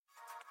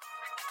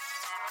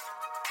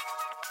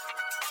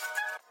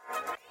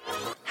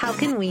How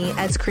can we,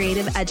 as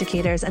creative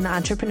educators and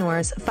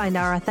entrepreneurs, find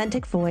our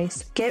authentic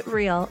voice, get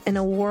real in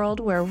a world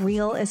where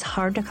real is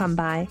hard to come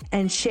by,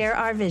 and share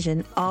our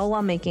vision, all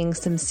while making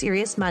some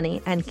serious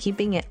money and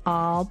keeping it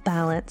all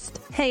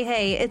balanced?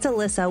 Hey, it's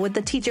Alyssa with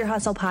the Teacher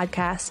Hustle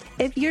podcast.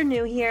 If you're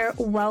new here,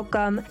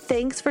 welcome.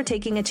 Thanks for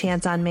taking a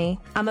chance on me.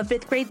 I'm a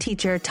 5th grade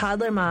teacher,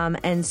 toddler mom,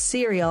 and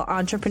serial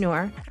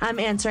entrepreneur. I'm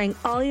answering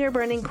all your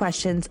burning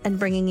questions and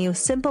bringing you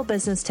simple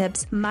business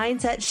tips,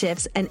 mindset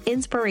shifts, and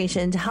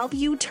inspiration to help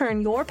you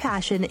turn your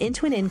passion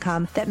into an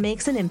income that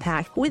makes an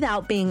impact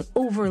without being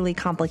overly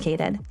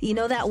complicated. You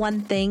know that one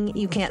thing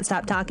you can't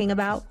stop talking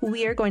about?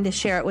 We are going to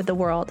share it with the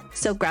world.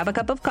 So grab a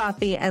cup of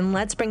coffee and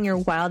let's bring your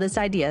wildest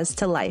ideas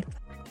to life.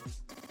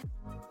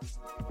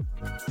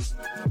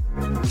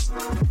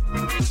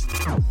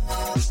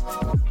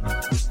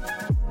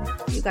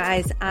 You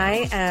guys,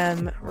 I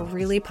am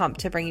really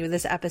pumped to bring you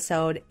this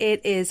episode.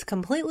 It is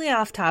completely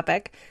off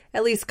topic,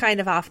 at least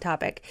kind of off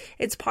topic.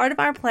 It's part of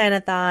our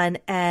Planathon,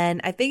 and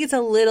I think it's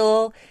a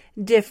little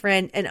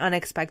different and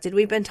unexpected.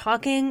 We've been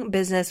talking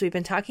business, we've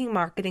been talking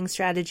marketing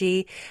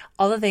strategy,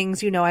 all the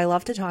things you know I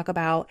love to talk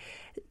about.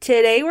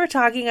 Today, we're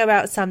talking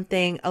about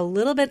something a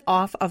little bit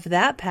off of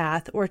that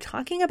path. We're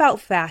talking about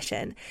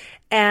fashion.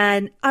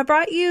 And I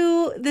brought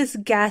you this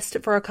guest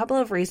for a couple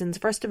of reasons.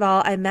 First of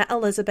all, I met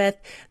Elizabeth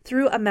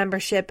through a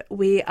membership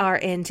we are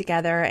in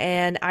together,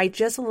 and I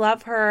just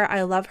love her.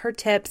 I love her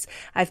tips.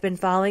 I've been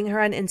following her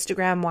on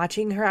Instagram,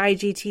 watching her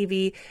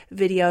IGTV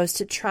videos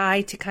to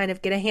try to kind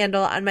of get a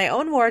handle on my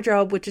own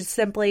wardrobe, which is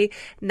simply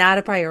not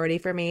a priority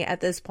for me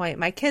at this point.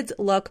 My kids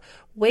look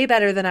way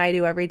better than I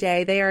do every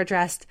day. They are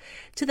dressed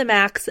to the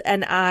max,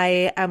 and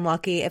I am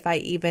lucky if I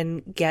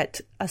even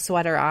get a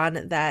sweater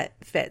on that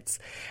fits.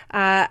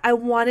 I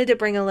wanted to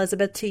bring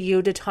Elizabeth to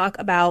you to talk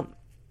about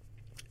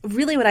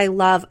really what I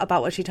love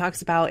about what she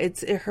talks about.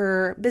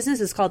 Her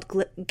business is called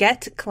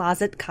Get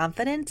Closet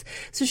Confidence.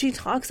 So she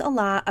talks a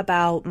lot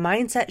about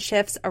mindset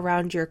shifts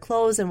around your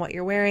clothes and what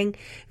you're wearing,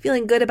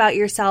 feeling good about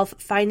yourself,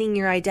 finding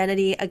your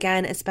identity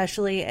again,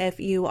 especially if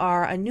you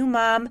are a new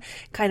mom,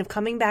 kind of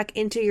coming back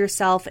into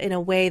yourself in a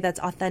way that's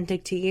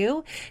authentic to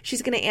you.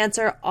 She's going to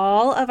answer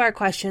all of our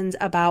questions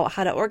about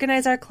how to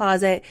organize our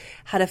closet,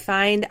 how to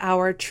find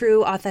our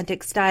true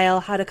authentic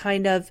style, how to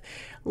kind of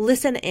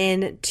listen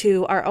in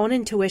to our own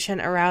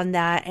intuition around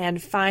that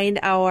and find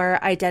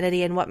our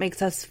identity and what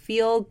makes us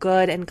feel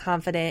good and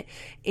confident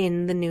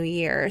in the new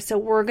year. So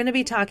we're going to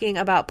be talking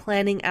about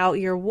planning out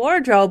your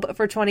wardrobe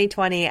for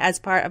 2020 as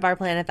part of our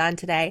Planathon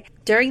today.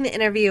 During the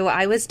interview,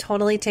 I was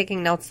totally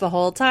taking notes the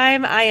whole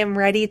time. I am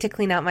ready to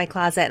clean out my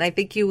closet, and I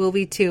think you will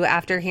be too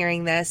after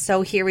hearing this.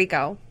 So here we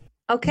go.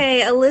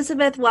 Okay,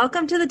 Elizabeth,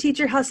 welcome to the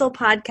Teacher Hustle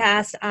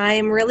podcast.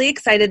 I'm really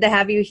excited to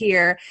have you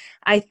here.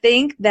 I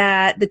think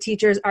that the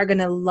teachers are going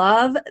to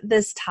love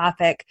this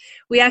topic.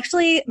 We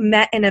actually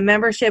met in a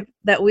membership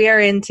that we are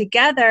in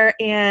together,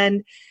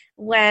 and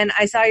when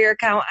I saw your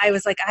account, I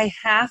was like, I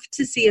have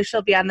to see if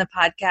she'll be on the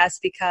podcast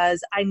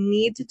because I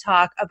need to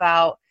talk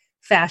about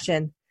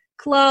fashion,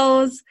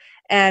 clothes,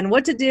 and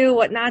what to do,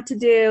 what not to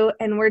do.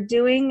 And we're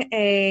doing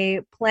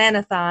a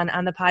Planathon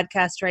on the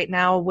podcast right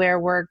now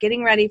where we're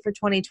getting ready for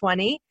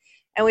 2020.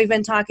 And we've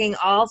been talking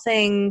all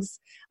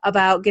things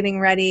about getting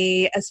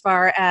ready as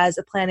far as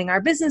planning our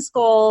business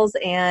goals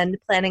and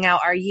planning out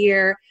our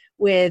year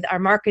with our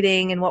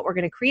marketing and what we're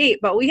going to create.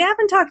 But we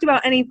haven't talked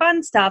about any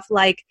fun stuff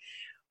like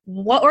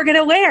what we're going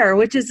to wear,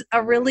 which is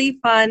a really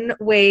fun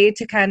way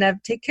to kind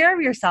of take care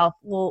of yourself,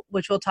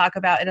 which we'll talk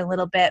about in a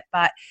little bit.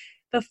 But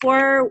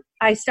before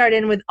I start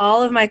in with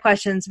all of my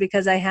questions,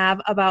 because I have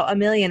about a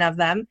million of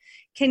them,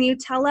 can you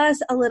tell us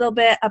a little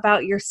bit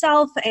about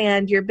yourself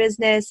and your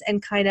business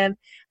and kind of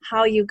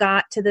how you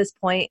got to this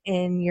point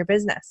in your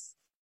business?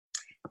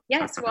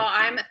 Yes, well,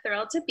 I'm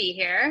thrilled to be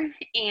here.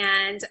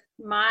 And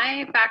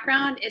my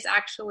background is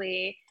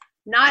actually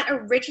not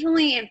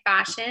originally in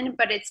fashion,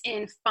 but it's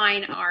in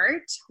fine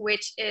art,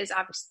 which is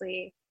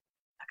obviously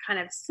a kind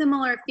of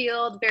similar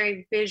field,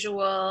 very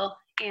visual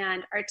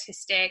and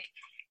artistic.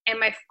 And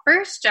my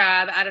first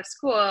job out of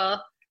school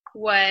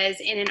was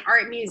in an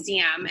art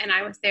museum, and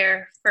I was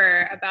there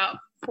for about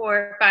 4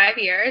 or 5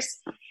 years.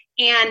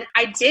 And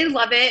I did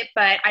love it,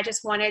 but I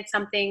just wanted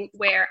something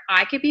where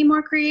I could be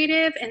more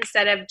creative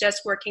instead of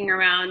just working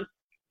around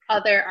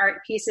other art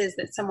pieces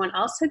that someone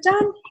else had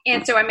done.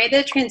 And so I made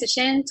the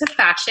transition to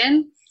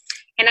fashion.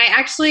 And I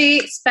actually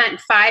spent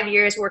 5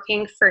 years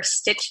working for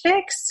Stitch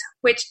Fix,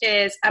 which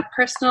is a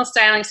personal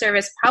styling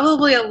service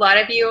probably a lot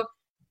of you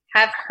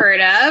have heard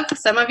of.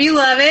 Some of you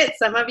love it.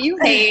 Some of you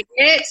hate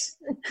it.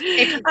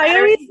 If you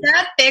always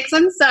that Fix,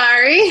 I'm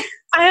sorry.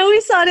 I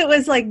always thought it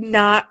was like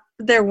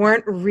there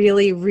weren't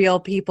really real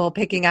people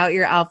picking out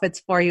your outfits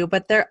for you,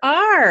 but there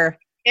are.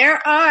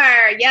 There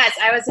are. Yes,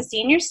 I was a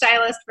senior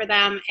stylist for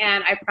them,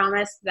 and I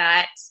promise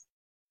that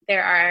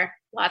there are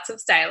lots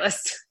of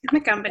stylists in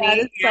the company. That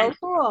is so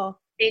cool.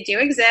 They do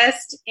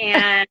exist,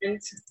 and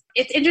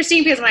it's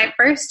interesting because when I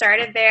first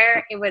started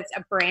there, it was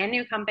a brand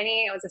new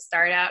company. It was a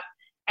startup.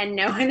 And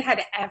no one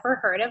had ever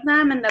heard of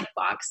them, and the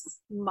box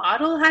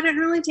model hadn't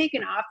really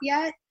taken off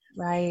yet.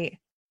 Right.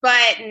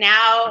 But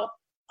now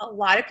a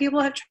lot of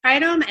people have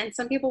tried them, and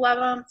some people love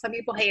them, some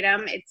people hate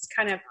them. It's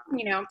kind of,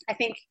 I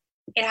think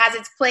it has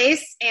its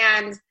place.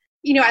 And,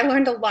 I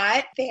learned a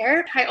lot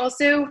there. I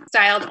also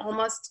styled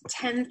almost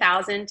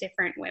 10,000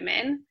 different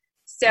women.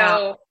 So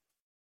wow.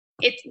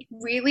 It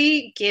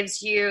really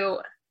gives you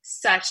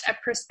such a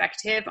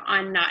perspective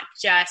on not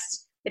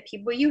just the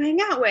people you hang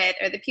out with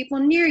or the people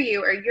near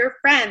you or your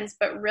friends,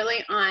 but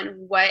really on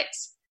what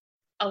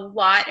a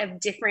lot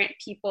of different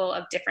people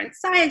of different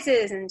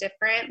sizes and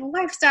different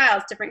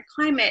lifestyles, different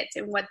climates,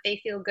 and what they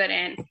feel good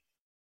in.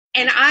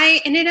 And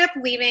I ended up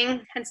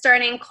leaving and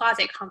starting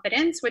Closet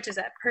Confidence, which is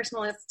a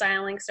personal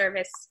styling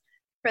service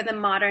for the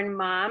modern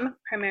mom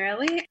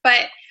primarily.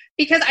 But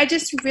because I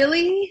just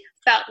really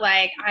felt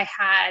like I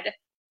had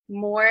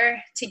more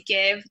to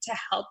give to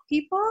help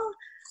people,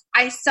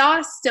 I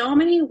saw so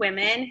many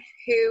women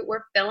who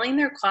were filling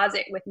their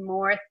closet with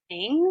more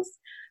things,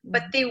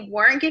 but they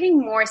weren't getting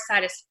more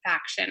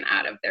satisfaction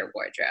out of their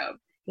wardrobe.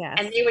 Yes.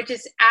 And they would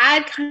just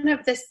add kind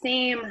of the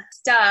same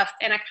stuff.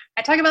 And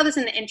I talk about this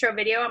in the intro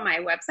video on my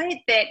website,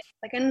 that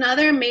like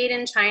another made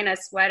in China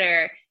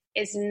sweater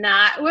is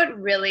not what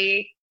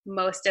really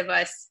most of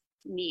us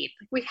need.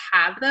 We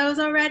have those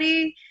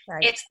already.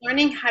 Right. It's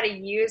learning how to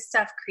use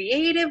stuff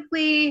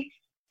creatively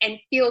and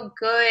feel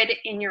good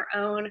in your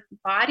own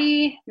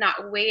body,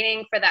 not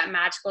waiting for that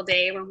magical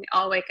day when we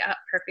all wake up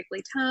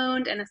perfectly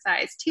toned and a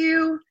size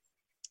 2,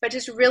 but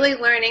just really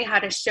learning how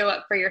to show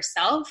up for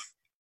yourself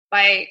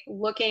by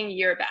looking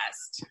your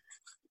best.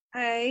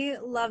 I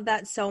love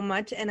that so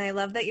much. And I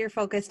love that you're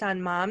focused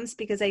on moms,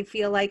 because I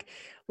feel like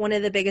one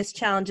of the biggest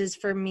challenges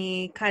for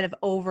me kind of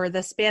over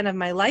the span of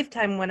my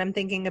lifetime when I'm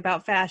thinking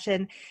about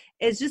fashion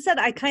is just that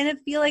I kind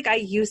of feel like I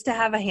used to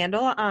have a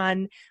handle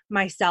on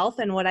myself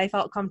and what I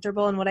felt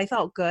comfortable and what I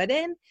felt good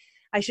in.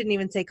 I shouldn't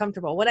even say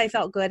comfortable, what I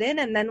felt good in.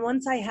 And then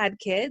once I had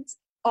kids,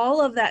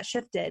 all of that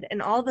shifted.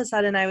 And all of a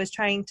sudden I was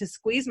trying to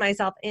squeeze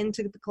myself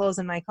into the clothes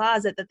in my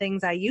closet, the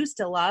things I used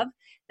to love,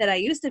 that I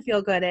used to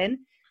feel good in,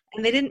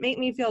 and they didn't make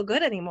me feel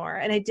good anymore.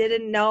 And I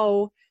didn't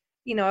know,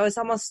 I was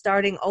almost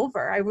starting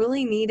over. I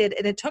really needed,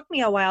 and it took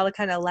me a while to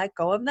kind of let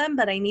go of them,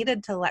 but I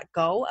needed to let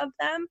go of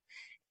them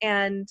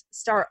and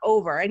start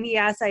over. And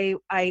yes, I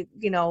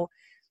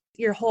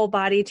your whole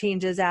body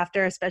changes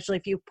after, especially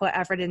if you put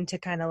effort into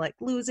kind of like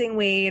losing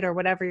weight or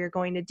whatever you're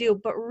going to do.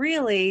 But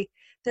really,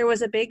 there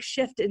was a big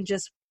shift in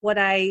just what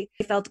I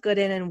felt good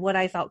in, and what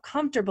I felt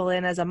comfortable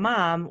in as a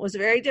mom was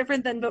very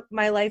different than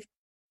my life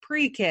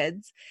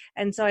pre-kids.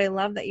 And so I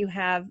love that you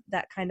have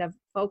that kind of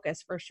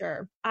focus for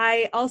sure.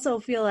 I also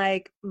feel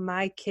like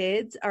my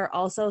kids are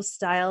also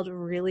styled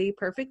really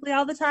perfectly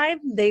all the time.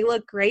 They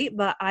look great,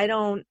 but I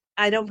don't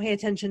pay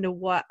attention to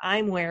what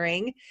I'm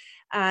wearing.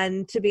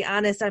 And to be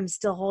honest, I'm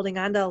still holding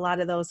on to a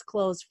lot of those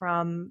clothes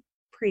from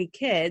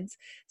pre-kids.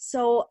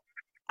 So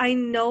I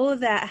know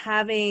that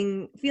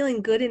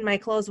feeling good in my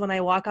clothes when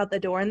I walk out the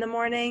door in the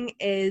morning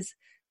is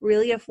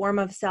really a form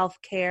of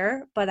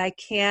self-care, but I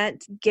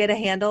can't get a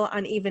handle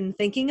on even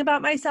thinking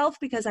about myself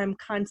because I'm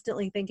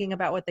constantly thinking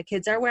about what the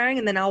kids are wearing.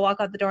 And then I'll walk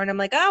out the door and I'm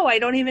like, oh, I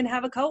don't even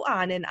have a coat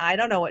on and I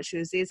don't know what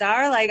shoes these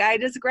are. Like I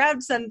just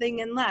grabbed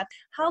something and left.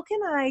 How can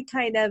I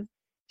kind of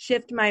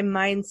shift my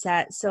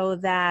mindset so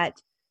that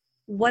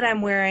what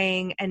I'm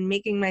wearing and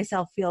making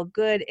myself feel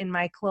good in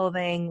my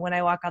clothing when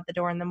I walk out the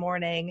door in the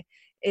morning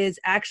is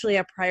actually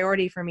a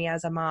priority for me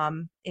as a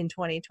mom in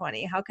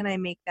 2020? How can I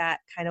make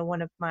that kind of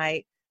one of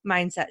my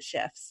mindset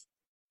shifts?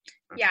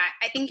 Yeah,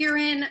 I think you're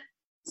in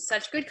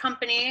such good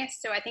company.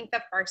 So I think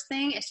the first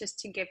thing is just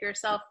to give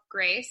yourself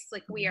grace.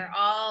 Like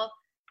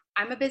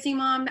I'm a busy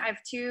mom. I have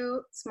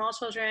 2 small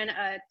children,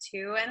 a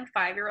 2 and a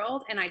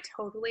 5-year-old, and I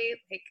totally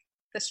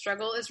the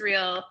struggle is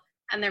real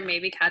and there may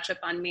be catch up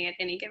on me at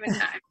any given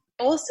time.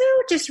 Also,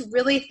 just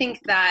really think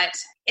that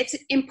it's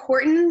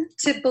important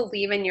to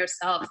believe in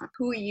yourself,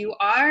 who you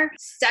are,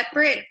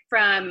 separate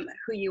from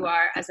who you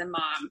are as a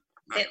mom.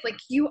 That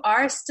you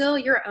are still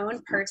your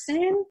own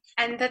person,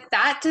 and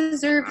that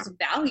deserves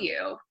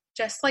value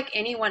just like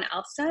anyone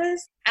else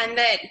does. And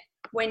that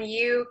when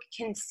you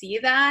can see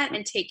that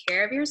and take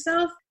care of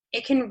yourself,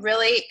 it can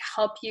really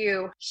help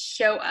you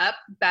show up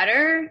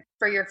better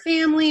for your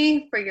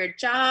family, for your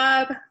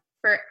job,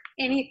 for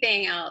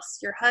anything else,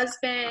 your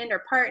husband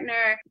or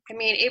partner. I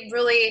mean, it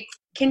really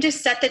can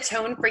just set the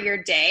tone for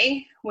your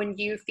day when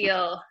you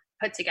feel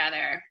put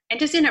together. And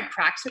just in a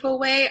practical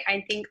way,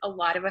 I think a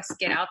lot of us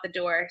get out the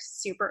door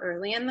super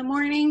early in the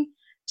morning,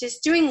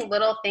 just doing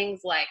little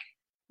things like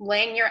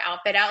laying your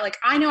outfit out. Like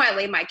I know I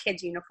lay my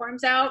kids'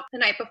 uniforms out the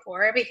night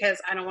before because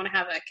I don't want to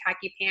have a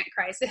khaki pant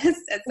crisis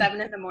at 7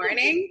 in the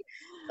morning.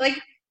 Like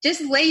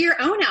just lay your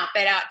own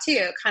outfit out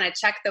too. Kind of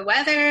check the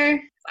weather.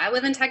 If I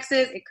live in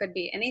Texas, it could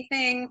be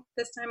anything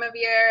this time of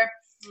year.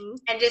 Mm-hmm.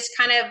 And just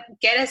kind of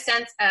get a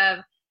sense of,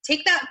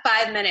 take that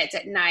 5 minutes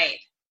at night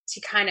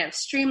to kind of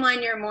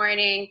streamline your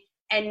morning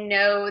and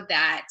know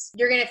that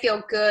you're going to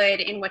feel good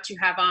in what you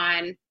have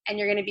on and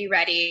you're going to be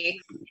ready.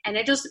 And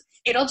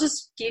it'll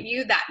just give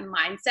you that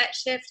mindset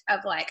shift of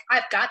like,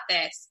 I've got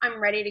this.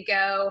 I'm ready to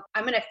go.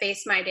 I'm going to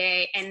face my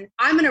day and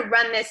I'm going to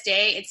run this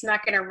day. It's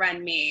not going to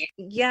run me.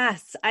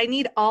 Yes, I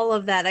need all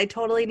of that. I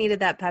totally needed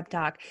that pep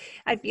talk.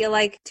 I feel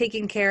like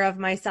taking care of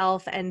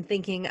myself and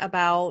thinking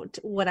about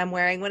what I'm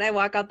wearing when I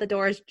walk out the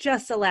door is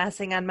just the last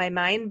thing on my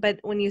mind. But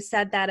when you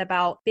said that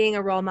about being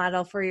a role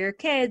model for your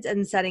kids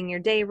and setting your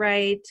day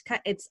right,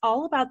 it's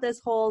all about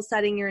this whole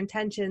setting your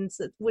intentions,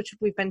 which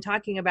we've been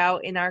talking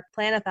about in our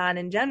Planathon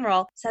in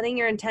general. Setting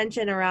your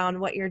intention around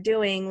what you're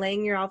doing,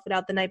 laying your outfit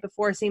out the night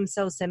before seems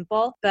so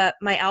simple, but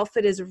my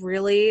outfit is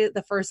really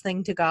the first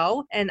thing to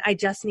go, and I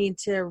just need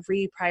to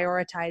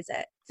reprioritize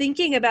it.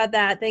 Thinking about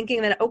that,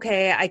 thinking that,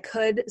 okay, I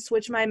could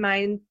switch my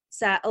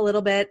mindset a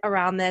little bit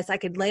around this. I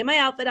could lay my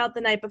outfit out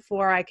the night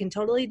before. I can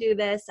totally do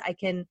this. I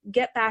can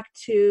get back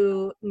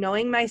to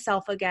knowing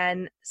myself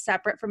again,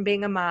 separate from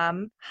being a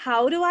mom.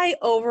 How do I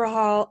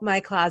overhaul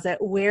my closet?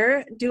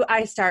 Where do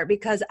I start?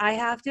 Because I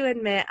have to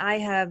admit, I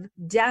have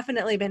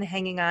definitely been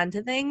hanging on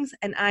to things.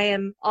 And I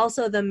am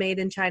also the made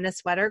in China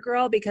sweater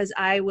girl, because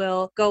I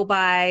will go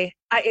buy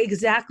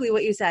exactly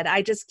what you said.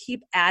 I just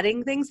keep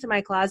adding things to my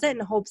closet in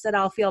hopes that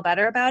I'll feel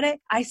better about it.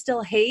 I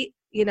still hate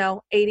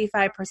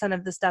 85%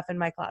 of the stuff in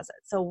my closet.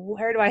 So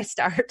where do I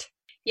start?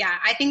 Yeah,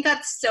 I think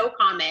that's so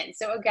common.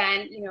 So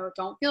again,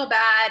 don't feel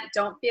bad.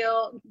 Don't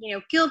feel,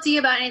 guilty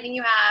about anything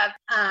you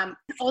have.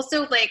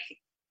 Also, like,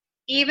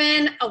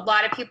 even a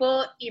lot of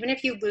people, even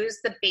if you lose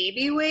the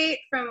baby weight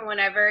from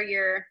whenever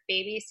your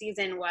baby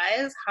season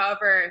was,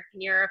 however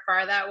near or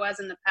far that was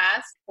in the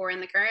past or in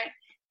the current,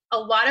 a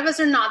lot of us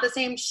are not the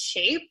same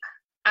shape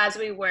as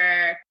we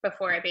were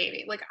before a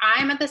baby. Like,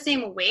 I'm at the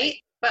same weight,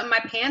 but my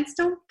pants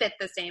don't fit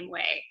the same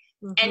way.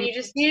 Mm-hmm. And you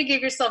just need to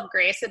give yourself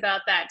grace about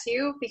that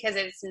too, because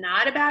it's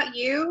not about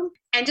you.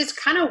 And just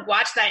kind of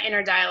watch that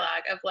inner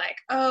dialogue of like,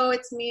 oh,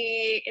 it's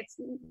me.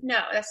 No,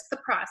 that's the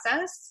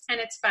process and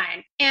it's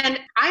fine. And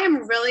I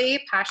am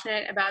really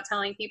passionate about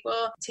telling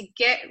people to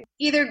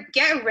either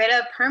get rid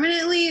of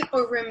permanently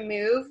or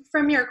remove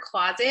from your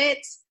closet,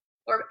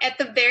 or at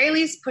the very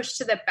least push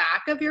to the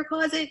back of your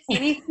closet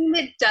anything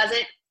that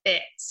doesn't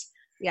fit.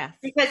 Yeah.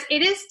 Because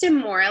it is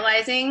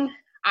demoralizing,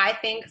 I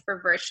think, for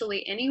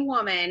virtually any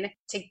woman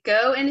to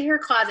go into her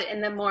closet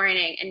in the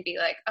morning and be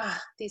like, oh,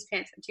 these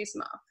pants are too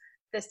small.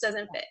 This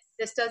doesn't fit.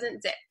 This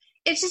doesn't zip.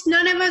 It's just,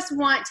 none of us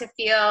want to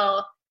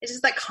feel, it's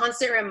just that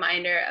constant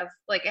reminder of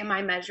like, am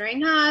I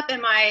measuring up?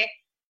 Am I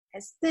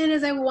as thin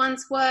as I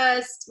once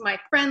was? My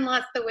friend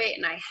lost the weight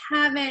and I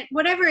haven't.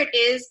 Whatever it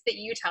is that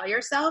you tell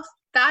yourself,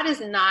 that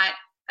is not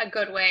a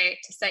good way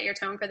to set your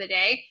tone for the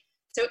day.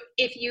 So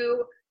if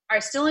you are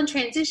still in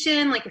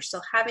transition, like you're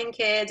still having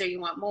kids or you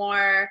want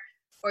more,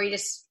 or you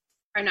just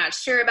are not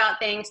sure about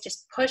things,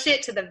 just push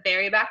it to the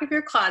very back of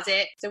your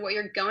closet. So what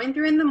you're going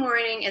through in the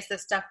morning is the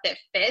stuff that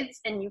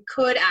fits and you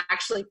could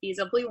actually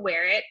feasibly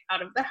wear it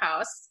out of the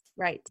house.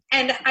 Right.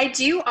 And I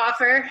do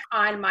offer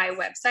on my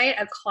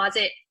website a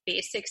closet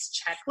basics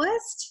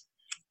checklist.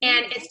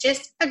 And it's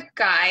just a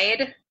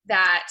guide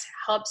that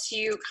helps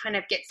you kind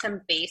of get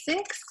some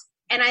basics.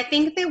 And I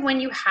think that when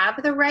you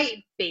have the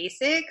right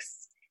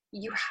basics,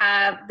 you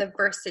have the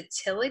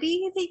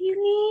versatility that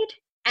you need.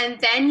 And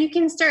then you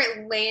can start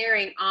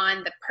layering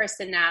on the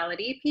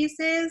personality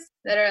pieces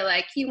that are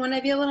like, you want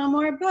to be a little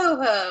more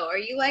boho, or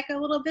you like a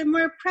little bit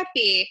more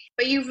preppy,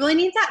 but you really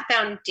need that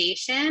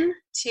foundation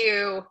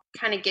to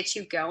kind of get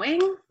you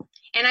going.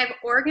 And I've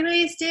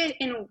organized it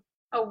in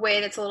a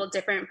way that's a little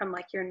different from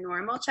like your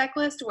normal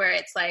checklist where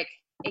it's like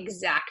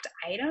exact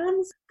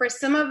items. For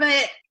some of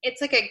it, it's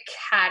like a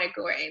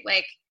category.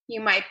 Like, you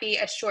might be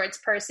a shorts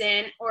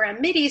person or a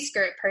midi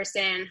skirt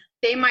person.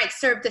 They might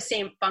serve the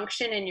same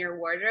function in your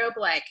wardrobe,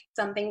 like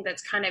something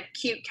that's kind of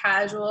cute,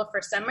 casual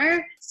for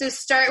summer. So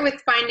start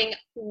with finding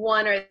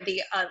one or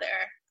the other,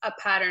 a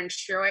pattern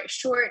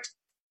short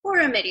or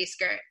a midi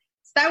skirt.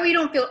 So that way you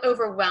don't feel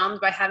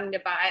overwhelmed by having to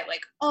buy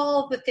like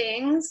all the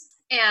things.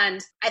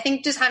 And I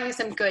think just having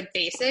some good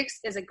basics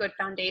is a good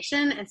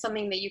foundation and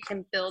something that you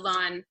can build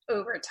on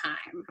over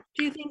time.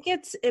 Do you think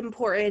it's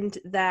important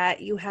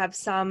that you have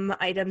some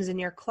items in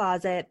your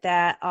closet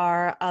that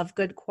are of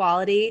good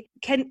quality?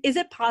 Is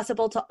it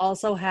possible to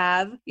also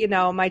have,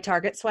 my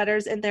Target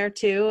sweaters in there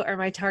too, or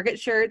my Target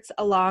shirts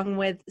along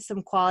with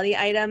some quality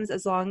items,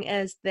 as long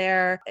as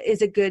there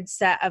is a good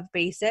set of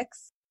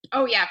basics?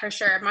 Oh yeah, for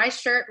sure. My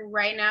shirt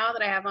right now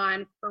that I have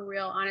on, for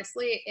real,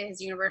 honestly, is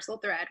Universal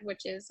Thread,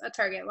 which is a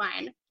Target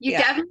line. You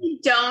definitely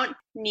don't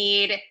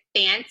need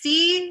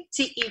fancy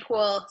to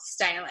equal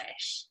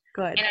stylish.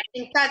 Good. And I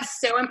think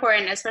that's so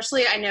important,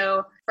 especially I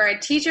know for a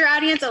teacher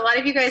audience, a lot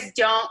of you guys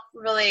don't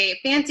really,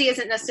 fancy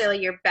isn't necessarily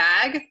your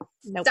bag.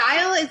 Nope.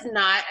 Style is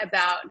not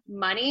about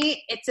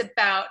money. It's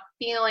about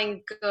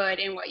feeling good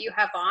in what you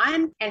have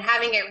on and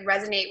having it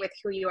resonate with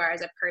who you are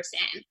as a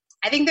person.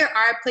 I think there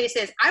are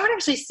places, I would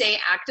actually say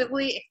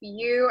actively, if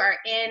you are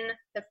in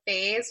the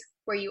phase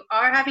where you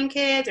are having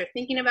kids or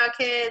thinking about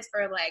kids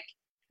or like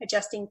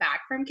adjusting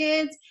back from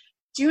kids,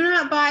 do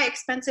not buy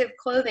expensive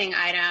clothing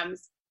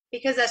items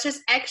because that's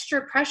just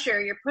extra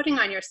pressure you're putting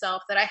on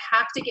yourself that I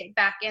have to get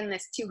back in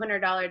this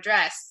 $200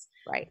 dress.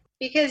 Right.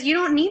 Because you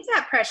don't need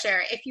that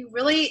pressure. If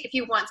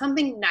you want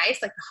something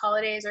nice, like the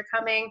holidays are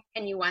coming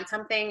and you want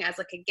something as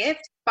like a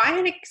gift, buy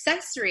an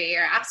accessory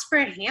or ask for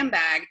a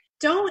handbag.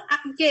 Don't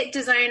get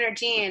designer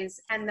jeans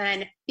and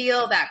then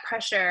feel that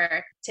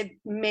pressure to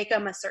make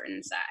them a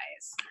certain size.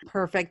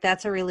 Perfect.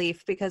 That's a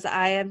relief because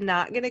I am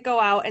not going to go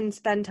out and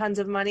spend tons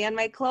of money on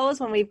my clothes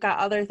when we've got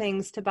other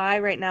things to buy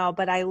right now.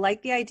 But I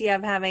like the idea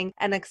of having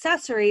an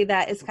accessory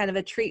that is kind of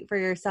a treat for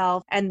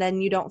yourself. And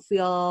then you don't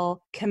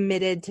feel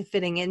committed to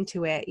fitting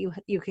into it.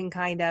 You can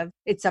kind of,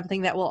 it's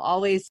something that will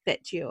always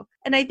fit you.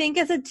 And I think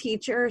as a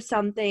teacher,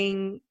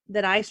 something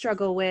that I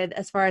struggle with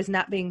as far as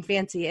not being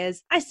fancy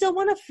is I still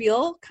want to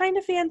feel kind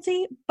of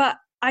fancy, but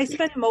I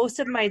spend most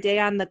of my day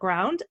on the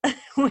ground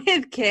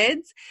with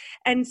kids.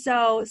 And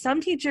so some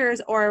teachers,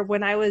 or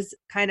when I was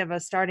kind of a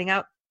starting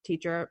out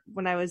teacher,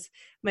 when I was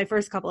my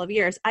first couple of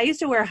years, I used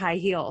to wear high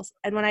heels.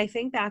 And when I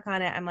think back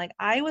on it, I'm like,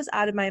 I was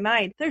out of my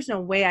mind. There's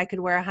no way I could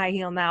wear a high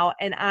heel now.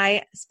 And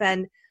I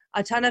spend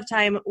a ton of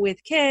time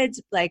with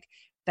kids, like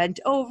bent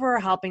over,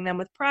 helping them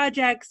with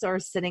projects or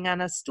sitting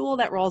on a stool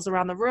that rolls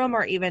around the room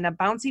or even a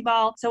bouncy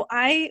ball. So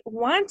I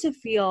want to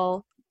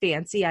feel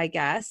fancy, I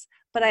guess,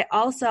 but I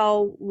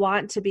also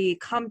want to be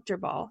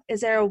comfortable.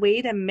 Is there a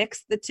way to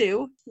mix the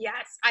two?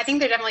 Yes, I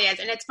think there definitely is.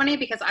 And it's funny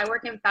because I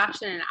work in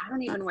fashion and I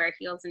don't even wear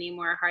heels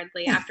anymore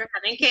hardly after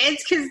having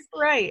kids because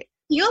right.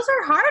 Heels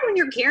are hard when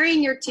you're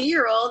carrying your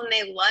 2-year-old and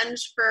they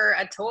lunge for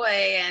a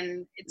toy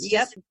and it's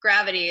just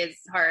gravity is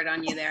hard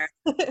on you there.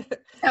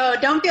 So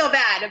don't feel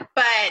bad.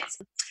 But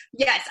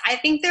yes, I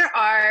think there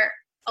are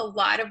a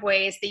lot of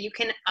ways that you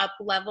can up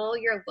level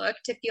your look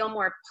to feel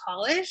more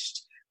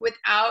polished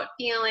without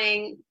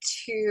feeling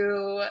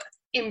too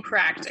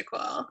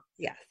impractical.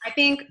 Yes. I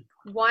think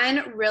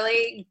one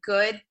really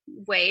good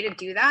way to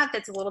do that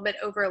that's a little bit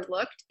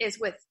overlooked is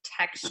with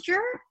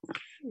texture.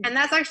 And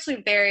that's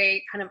actually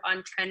very kind of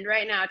on trend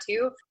right now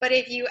too. But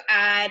if you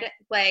add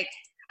like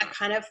a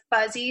kind of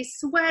fuzzy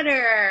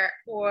sweater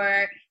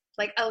or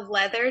like a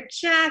leather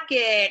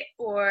jacket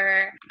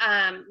or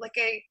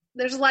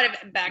there's a lot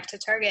of back to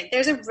Target.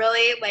 There's a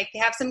really they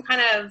have some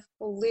kind of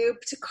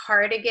looped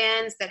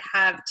cardigans that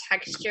have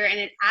texture and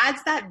it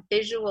adds that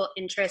visual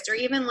interest, or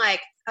even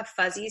like a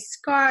fuzzy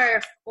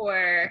scarf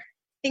or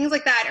things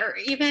like that, or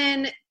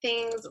even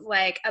things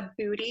like a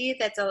bootie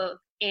that's a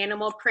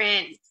animal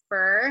print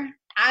fur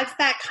adds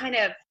that kind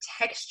of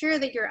texture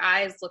that your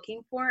eye is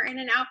looking for in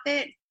an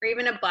outfit, or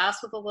even a blouse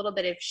with a little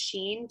bit of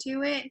sheen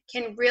to it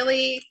can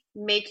really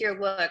make your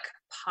look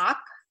pop,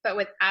 but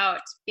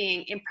without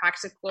being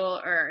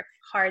impractical or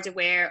hard to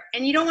wear.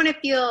 And you don't want to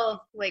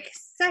feel like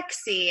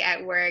sexy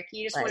at work.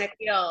 You just want to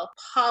feel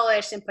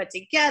polished and put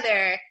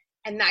together.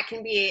 And that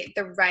can be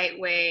the right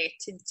way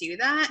to do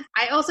that.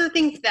 I also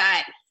think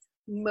that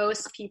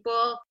most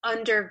people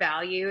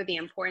undervalue the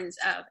importance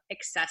of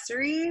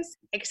accessories.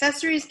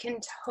 Accessories can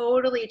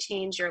totally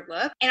change your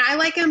look. And I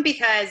like them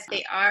because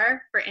they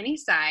are for any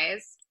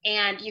size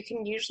and you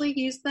can usually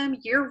use them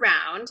year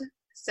round.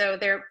 So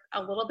they're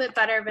a little bit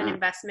better of an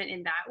investment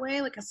in that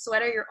way. Like a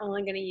sweater, you're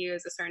only going to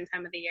use a certain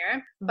time of the year.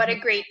 Mm-hmm. But a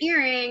great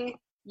earring,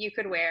 you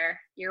could wear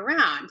year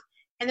round.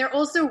 And they're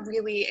also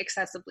really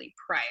accessibly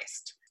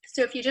priced.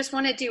 So if you just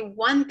want to do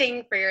one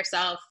thing for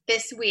yourself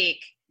this week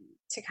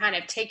to kind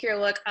of take your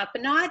look up a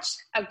notch,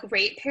 a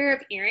great pair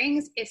of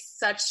earrings is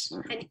such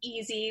an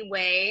easy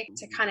way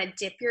to kind of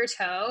dip your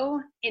toe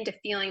into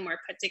feeling more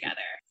put together.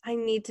 I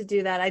need to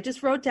do that. I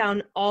just wrote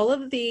down all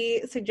of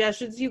the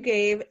suggestions you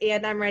gave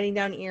and I'm writing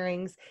down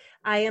earrings.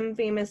 I am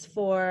famous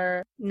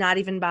for not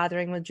even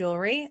bothering with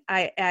jewelry.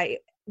 I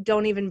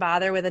don't even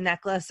bother with a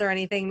necklace or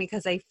anything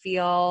because I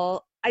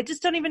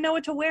just don't even know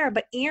what to wear,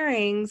 but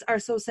earrings are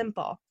so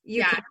simple.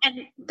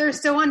 And they're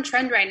so on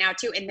trend right now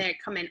too, and they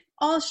come in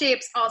all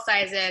shapes, all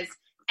sizes,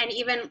 and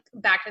even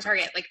back to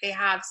Target. Like they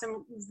have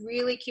some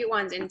really cute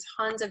ones in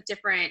tons of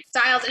different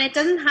styles, and it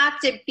doesn't have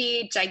to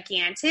be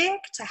gigantic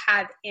to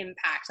have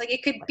impact. Like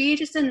it could be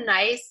just a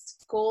nice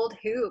gold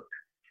hoop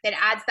that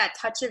adds that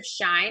touch of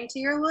shine to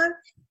your look.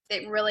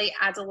 It really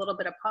adds a little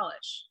bit of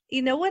polish.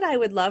 You know what I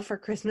would love for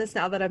Christmas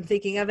now that I'm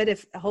thinking of it,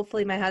 if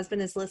hopefully my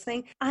husband is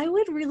listening, I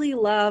would really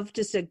love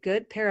just a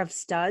good pair of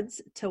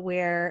studs to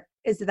wear.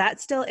 Is that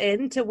still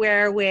in to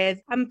wear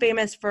with? I'm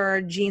famous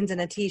for jeans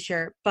and a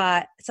t-shirt,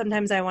 but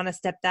sometimes I want to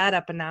step that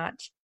up a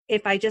notch.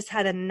 If I just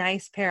had a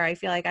nice pair, I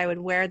feel like I would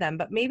wear them,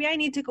 but maybe I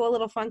need to go a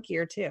little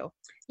funkier too.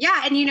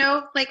 Yeah.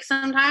 And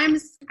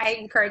sometimes I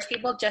encourage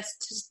people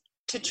just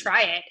to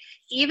try it.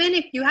 Even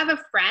if you have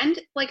a friend,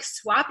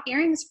 swap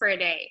earrings for a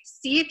day.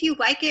 See if you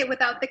like it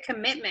without the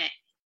commitment.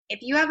 If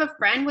you have a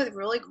friend with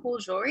really cool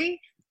jewelry,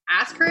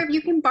 ask her if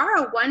you can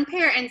borrow one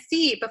pair and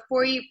see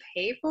before you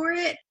pay for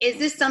it. Is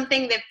this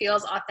something that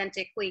feels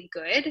authentically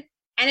good?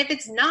 And if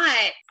it's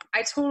not,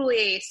 I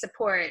totally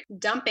support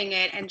dumping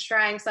it and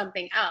trying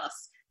something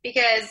else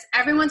because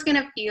everyone's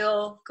going to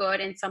feel good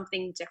in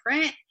something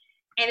different.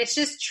 And it's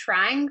just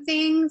trying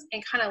things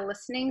and kind of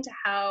listening to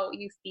how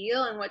you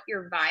feel and what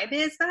your vibe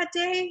is that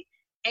day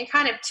and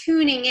kind of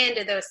tuning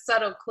into those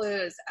subtle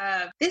clues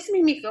of this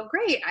made me feel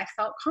great. I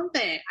felt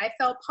confident. I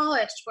felt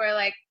polished, or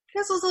like,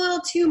 this was a little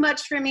too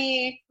much for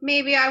me.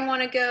 Maybe I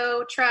want to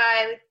go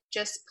try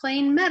just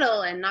plain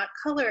metal and not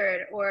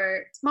colored,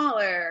 or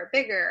smaller or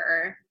bigger,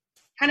 or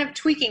kind of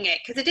tweaking it.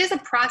 Because it is a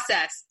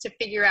process to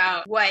figure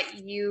out what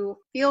you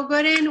feel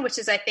good in, which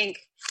is, I think,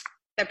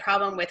 the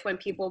problem with when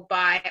people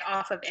buy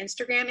off of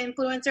Instagram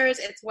influencers.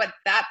 It's what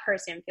that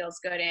person feels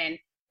good in,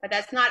 but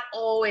that's not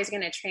always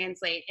going to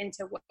translate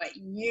into what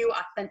you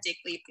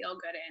authentically feel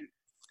good in.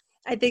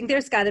 I think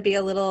there's got to be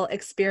a little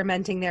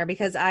experimenting there,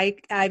 because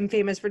I'm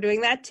famous for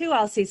doing that too.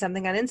 I'll see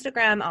something on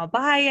Instagram, I'll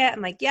buy it.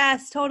 I'm like,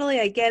 yes,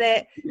 totally, I get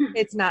it.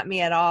 It's not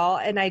me at all.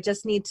 And I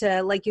just need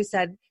to, like you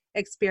said,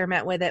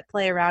 experiment with it,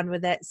 play around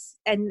with it.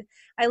 And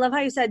I love how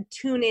you said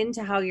tune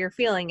into how you're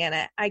feeling in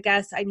it. I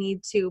guess I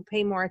need to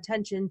pay more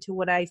attention to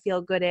what I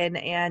feel good in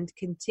and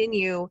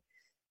continue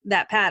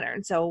that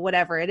pattern. So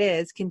whatever it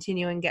is,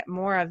 continue and get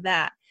more of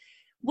that.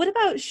 What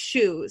about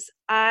shoes?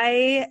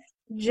 I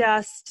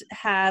just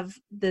have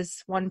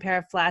this one pair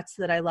of flats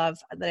that I love,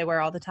 that I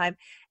wear all the time.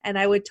 And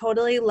I would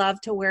totally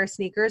love to wear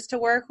sneakers to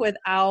work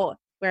without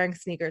wearing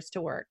sneakers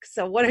to work.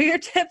 So what are your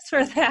tips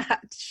for that?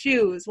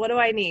 Shoes, what do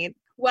I need?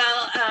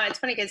 Well, it's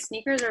funny because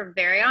sneakers are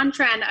very on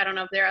trend. I don't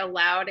know if they're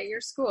allowed at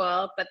your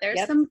school, but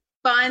there's some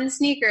fun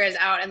sneakers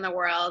out in the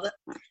world.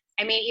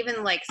 I mean,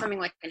 even like something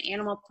like an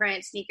animal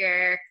print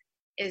sneaker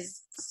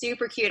is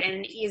super cute and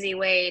an easy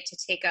way to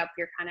take up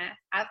your kind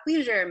of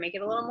athleisure, make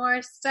it a little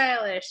more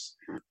stylish.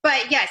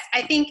 But yes,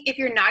 I think if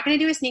you're not going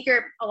to do a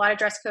sneaker, a lot of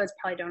dress codes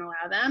probably don't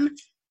allow them.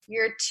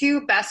 Your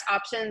two best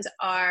options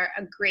are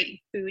a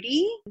great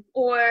bootie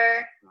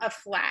or a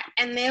flat.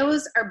 And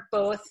those are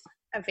both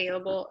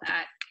available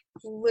at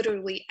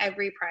literally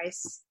every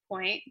price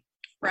point,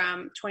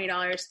 from $20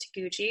 to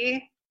Gucci.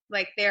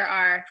 Like, there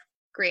are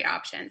great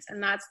options,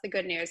 and that's the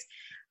good news.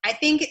 I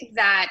think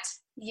that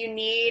you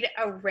need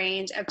a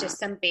range of just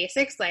some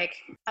basics, like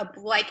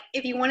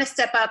if you want to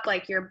step up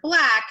like your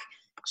black,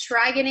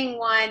 try getting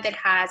one that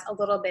has a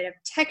little bit of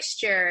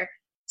texture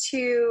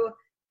to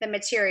the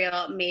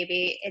material.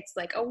 Maybe it's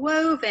like a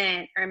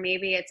woven, or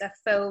maybe it's a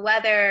faux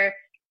leather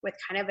with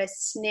kind of a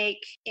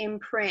snake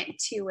imprint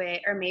to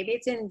it, or maybe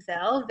it's in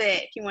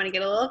velvet. If you want to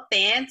get a little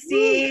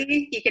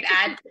fancy, you could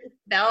add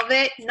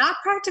velvet. Not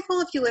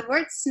practical if you live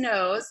where it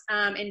snows.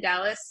 In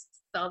Dallas,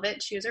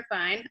 velvet shoes are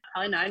fine.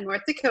 Probably not in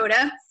North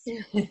Dakota.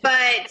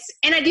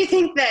 And I do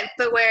think that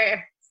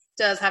footwear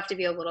does have to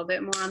be a little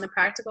bit more on the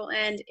practical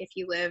end if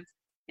you live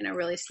in a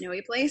really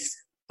snowy place.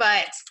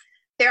 But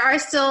there are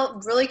still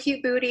really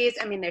cute booties.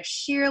 I mean, there's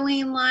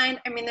shearling line.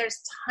 I mean,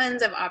 there's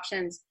tons of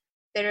options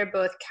that are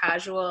both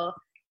casual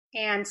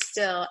and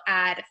still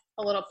add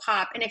a little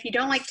pop. And if you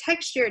don't like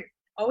texture,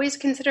 always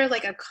consider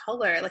like a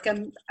color. Like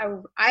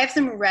I have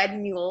some red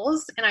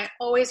mules, and I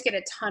always get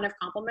a ton of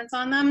compliments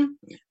on them,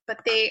 but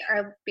they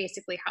are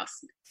basically house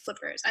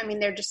slippers. I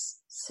mean, they're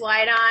just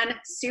slide on,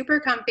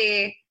 super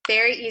comfy,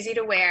 very easy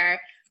to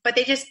wear, but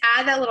they just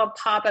add that little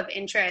pop of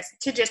interest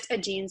to just a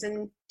jeans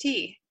and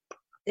tee.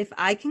 If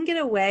I can get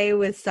away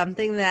with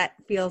something that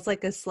feels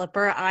like a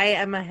slipper, I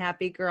am a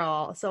happy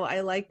girl. So I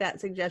like that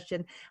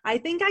suggestion. I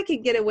think I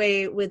could get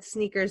away with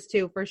sneakers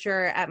too, for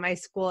sure, at my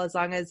school, as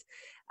long as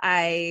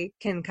I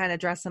can kind of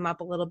dress them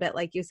up a little bit.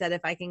 Like you said,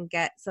 if I can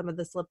get some of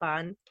the slip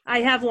on.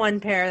 I have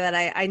one pair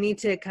that I need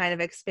to kind of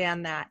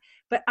expand that.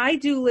 But I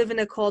do live in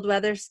a cold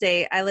weather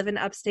state. I live in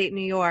upstate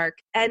New York.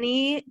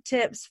 Any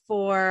tips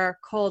for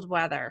cold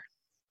weather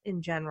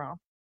in general?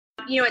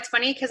 You know, it's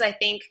funny because I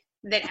think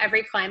that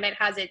every climate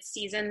has its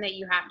season that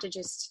you have to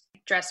just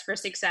dress for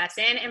success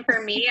in. And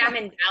for me, I'm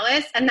in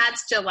Dallas, and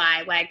that's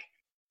July. Like,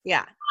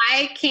 yeah,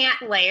 I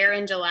can't layer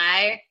in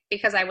July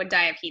because I would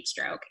die of heat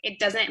stroke. It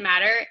doesn't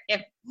matter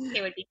if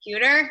it would be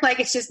cuter. Like,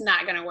 it's just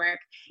not going to work.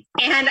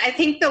 And I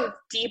think the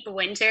deep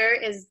winter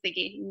is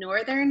the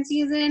northern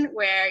season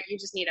where you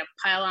just need to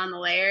pile on the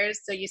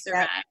layers so you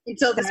survive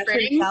until the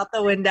spring. Out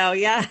the window,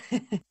 yeah.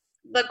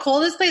 The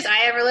coldest place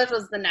I ever lived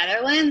was the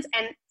Netherlands,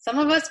 and some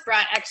of us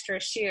brought extra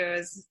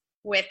shoes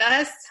with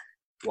us.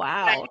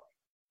 Wow.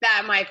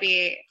 That might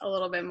be a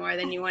little bit more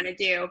than you want to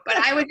do. But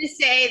I would just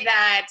say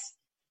that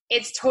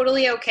it's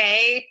totally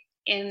okay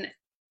in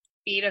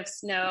feet of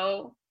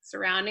snow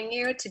surrounding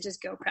you to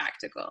just go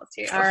practical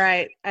too. All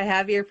right. I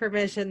have your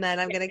permission then.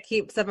 I'm going to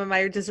keep some of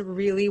my just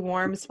really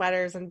warm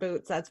sweaters and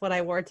boots. That's what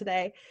I wore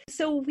today.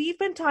 So we've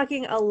been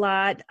talking a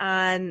lot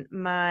on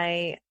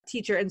my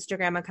teacher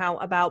Instagram account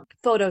about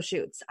photo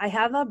shoots. I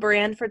have a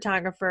brand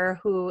photographer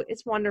who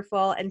is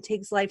wonderful and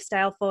takes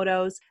lifestyle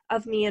photos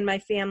of me and my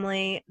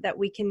family that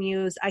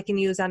I can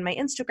use on my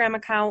Instagram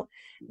account.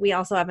 We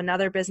also have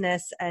another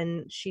business,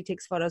 and she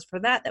takes photos for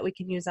that we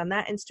can use on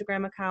that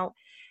Instagram account.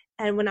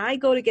 And when I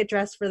go to get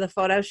dressed for the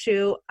photo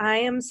shoot, I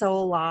am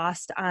so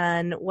lost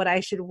on what I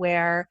should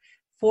wear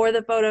for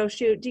the photo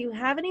shoot. Do you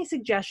have any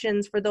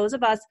suggestions for those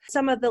of us?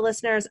 Some of the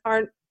listeners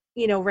aren't,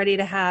 ready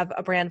to have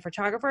a brand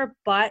photographer,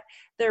 but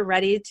they're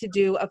ready to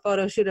do a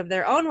photo shoot of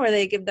their own where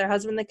they give their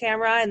husband the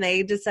camera and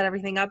they just set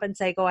everything up and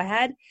say, go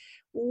ahead.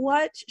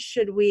 what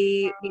should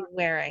we be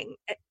wearing?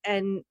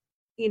 And,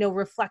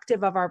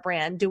 reflective of our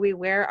brand? Do we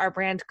wear our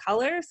brand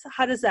colors?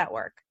 How does that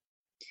work?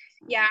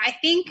 Yeah, I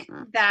think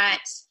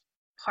that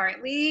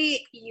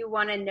partly you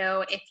want to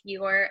know if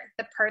you're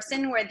the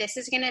person where this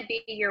is going to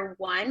be your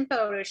one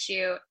photo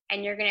shoot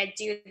and you're going to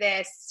do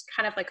this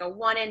kind of like a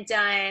one and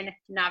done,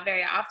 not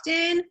very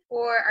often,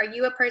 or are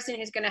you a person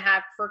who's going to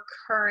have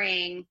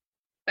recurring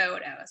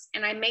photos?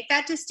 And I make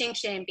that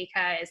distinction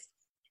because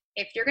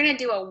if you're going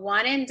to do a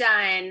one and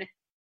done,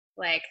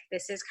 like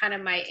this is kind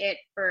of my it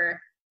for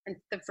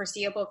the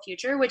foreseeable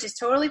future, which is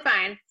totally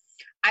fine,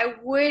 I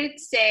would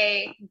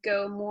say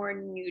go more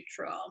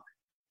neutral,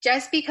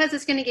 just because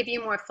it's going to give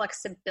you more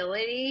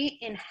flexibility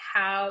in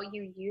how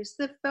you use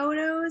the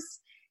photos.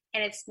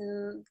 And it's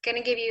going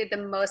to give you the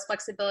most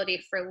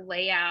flexibility for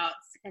layouts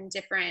and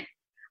different.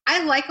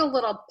 I like a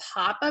little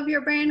pop of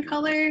your brand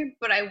color,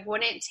 but I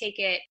wouldn't take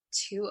it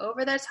too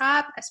over the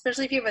top,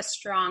 especially if you have a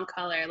strong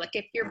color. Like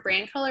if your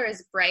brand color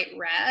is bright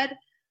red,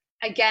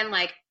 again,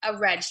 like a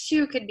red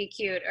shoe could be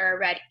cute or a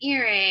red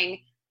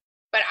earring.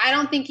 But I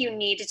don't think you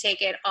need to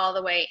take it all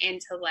the way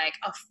into like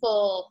a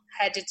full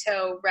head to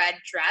toe red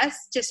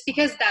dress, just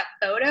because that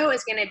photo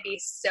is going to be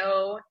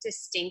so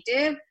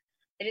distinctive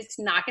that it's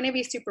not going to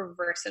be super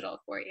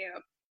versatile for you.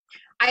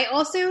 I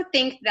also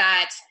think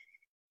that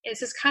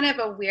this is kind of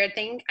a weird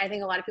thing I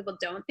think a lot of people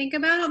don't think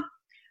about,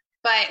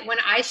 but when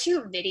I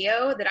shoot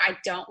video that I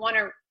don't want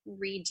to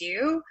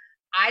redo,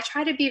 I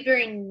try to be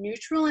very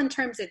neutral in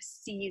terms of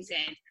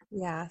season.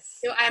 Yes.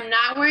 So I'm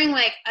not wearing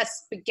like a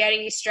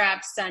spaghetti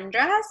strap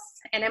sundress,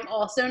 and I'm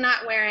also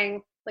not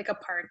wearing like a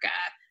parka,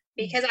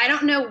 because I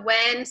don't know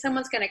when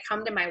someone's going to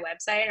come to my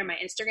website or my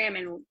Instagram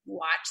and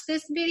watch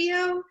this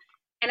video,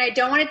 and I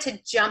don't want it to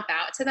jump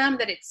out to them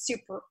that it's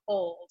super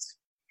old.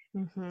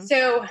 Mm-hmm.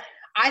 So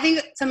I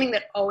think something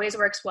that always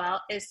works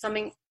well is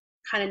something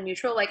kind of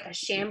neutral, like a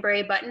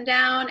chambray button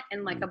down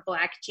and like a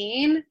black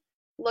jean.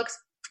 Looks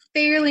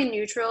fairly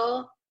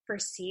neutral for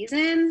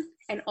season,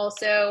 and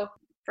also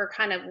for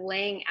kind of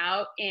laying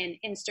out in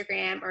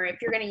Instagram, or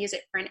if you're going to use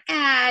it for an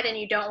ad and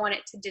you don't want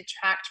it to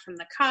detract from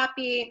the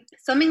copy,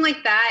 something like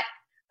that,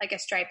 like a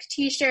striped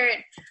t-shirt,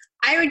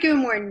 I would go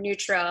more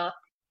neutral.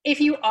 If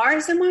you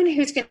are someone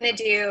who's going to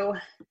do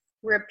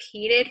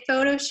repeated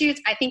photo shoots,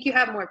 I think you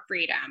have more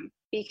freedom,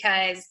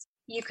 because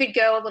you could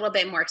go a little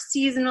bit more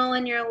seasonal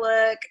in your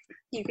look.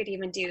 You could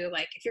even do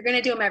like, if you're going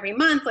to do them every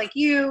month, like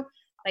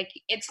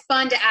it's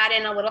fun to add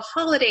in a little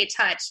holiday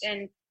touch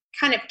and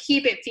kind of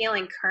keep it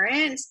feeling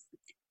current.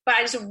 But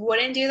I just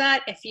wouldn't do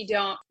that if you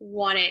don't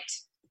want it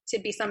to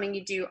be something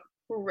you do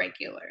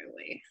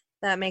regularly.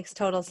 That makes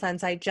total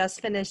sense. I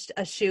just finished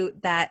a shoot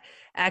that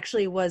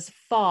actually was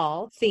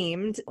fall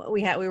themed.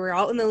 We were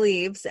out in the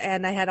leaves,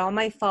 and I had all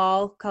my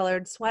fall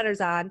colored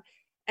sweaters on.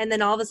 And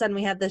then all of a sudden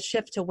we had this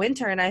shift to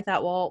winter, and I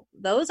thought, well,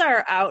 those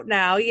are out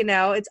now,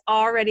 it's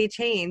already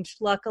changed.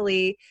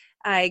 Luckily,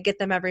 I get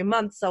them every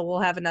month, so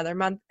we'll have another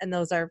month, and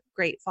those are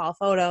great fall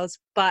photos.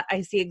 But I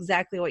see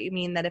exactly what you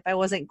mean, that if I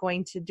wasn't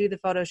going to do the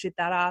photo shoot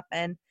that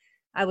often,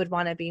 I would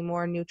want to be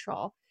more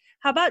neutral.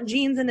 How about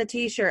jeans and a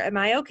t-shirt? Am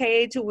I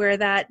okay to wear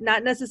that?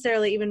 Not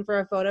necessarily even for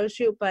a photo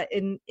shoot, but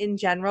in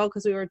general,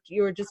 because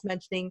you were just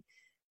mentioning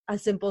a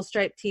simple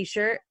striped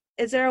t-shirt.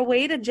 Is there a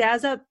way to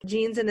jazz up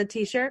jeans and a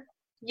t-shirt?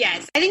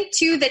 Yes. I think,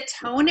 too, the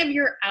tone of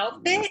your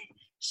outfit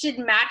should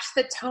match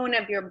the tone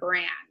of your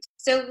brand.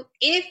 So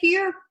if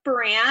your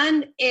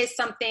brand is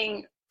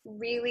something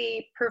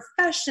really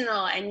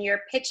professional and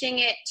you're pitching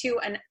it to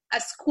a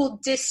school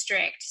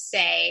district,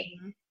 say,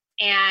 mm-hmm.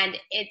 and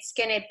it's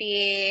going to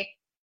be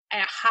a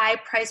high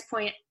price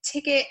point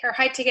ticket or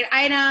high ticket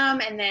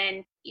item, and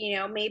then,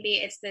 maybe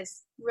it's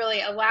this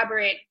really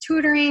elaborate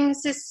tutoring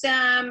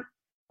system,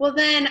 well,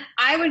 then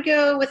I would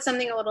go with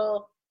something a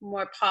little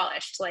more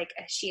polished, like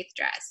a sheath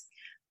dress.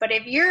 But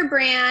if your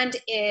brand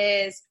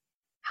is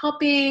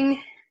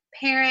helping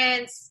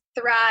parents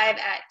thrive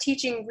at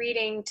teaching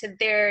reading to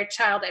their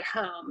child at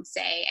home,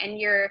 say, and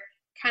you're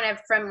kind of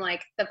from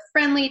like the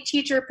friendly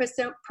teacher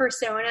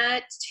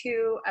persona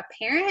to a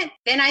parent,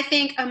 then I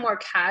think a more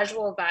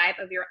casual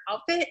vibe of your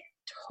outfit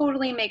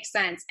totally makes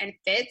sense and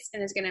fits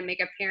and is going to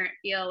make a parent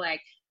feel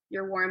like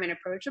you're warm and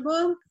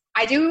approachable.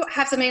 I do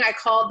have something I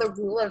call the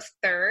rule of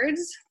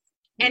thirds,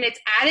 and it's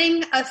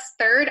adding a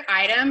third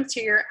item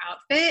to your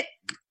outfit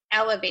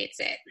elevates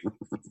it.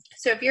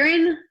 So if you're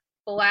in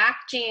black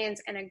jeans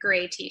and a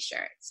gray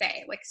t-shirt,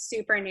 say, like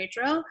super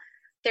neutral,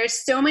 there's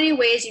so many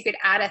ways you could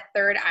add a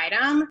third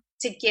item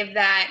to give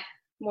that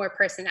more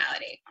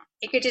personality.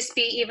 It could just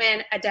be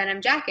even a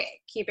denim jacket.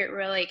 Keep it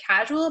really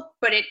casual,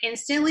 but it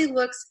instantly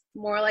looks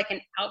more like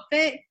an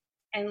outfit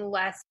and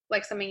less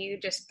like something you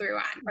just threw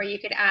on. Or you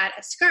could add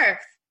a scarf.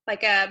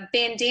 Like a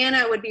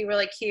bandana would be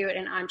really cute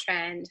and on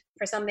trend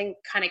for something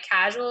kind of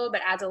casual,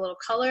 but adds a little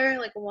color,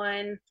 like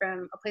one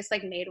from a place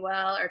like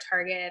Madewell or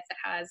Target that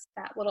has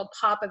that little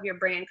pop of your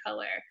brand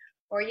color.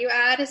 Or you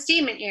add a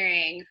statement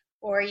earring,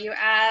 or you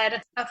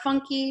add a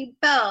funky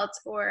belt,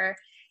 or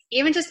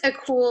even just a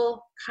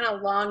cool kind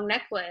of long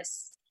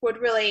necklace. would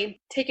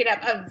really take it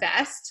up. A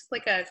vest,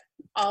 like a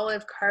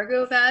olive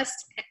cargo vest,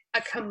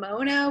 a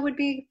kimono would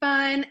be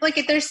fun.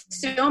 Like there's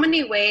so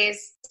many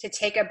ways to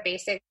take a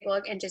basic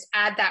look and just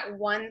add that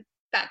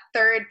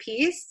third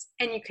piece,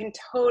 and you can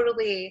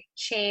totally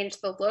change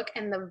the look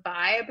and the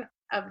vibe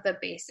of the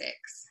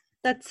basics.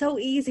 That's so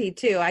easy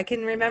too. I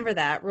can remember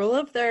that rule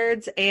of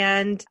thirds,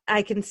 and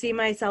I can see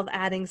myself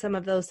adding some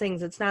of those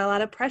things. It's not a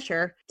lot of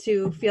pressure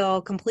to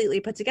feel completely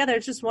put together.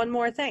 It's just one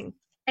more thing.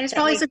 And it's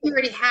probably stuff you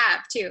already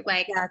have too,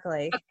 like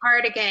exactly a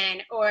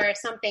cardigan or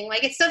something.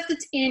 Like it's stuff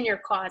that's in your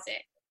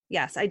closet.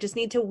 Yes, I just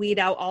need to weed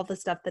out all the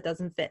stuff that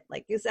doesn't fit,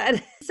 like you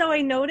said. So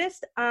I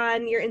noticed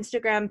on your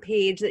Instagram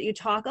page that you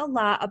talk a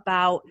lot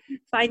about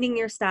finding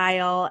your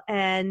style,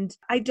 and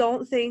I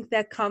don't think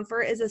that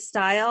comfort is a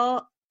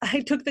style.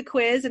 I took the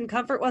quiz and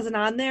comfort wasn't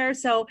on there.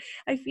 So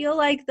I feel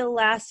like the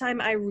last time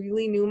I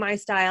really knew my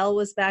style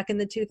was back in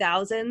the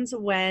 2000s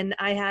when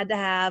I had to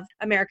have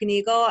American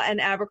Eagle and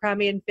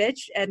Abercrombie and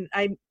Fitch, and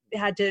I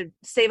had to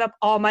save up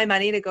all my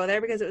money to go there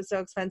because it was so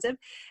expensive.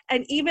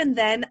 And even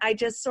then, I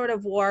just sort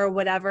of wore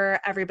whatever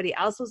everybody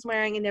else was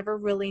wearing and never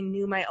really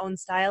knew my own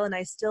style, and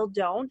I still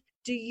don't.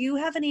 Do you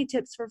have any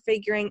tips for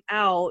figuring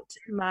out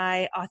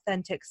my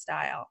authentic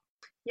style?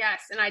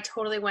 Yes, and I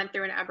totally went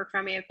through an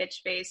Abercrombie and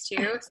Fitch phase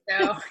too,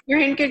 so you're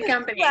in good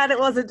company. Glad it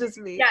wasn't just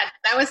me. Yeah,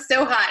 that was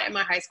so hot in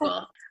my high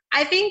school.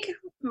 I think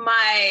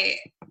my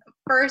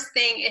first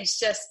thing is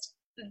just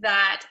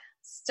that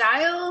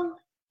style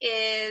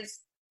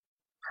is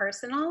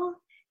personal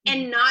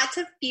and not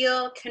to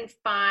feel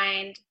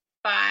confined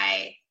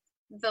by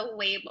the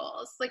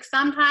labels. Like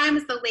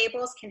sometimes the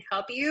labels can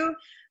help you,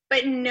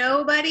 but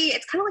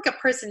it's kind of like a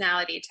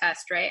personality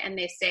test, right? And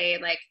they say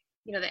like,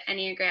 you know, the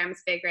Enneagram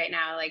is big right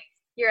now, like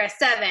you're a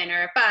 7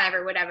 or a 5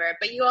 or whatever,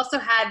 but you also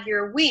have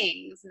your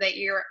wings that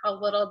you're a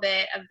little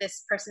bit of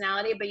this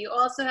personality, but you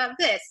also have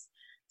this.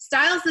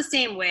 Style's the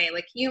same way.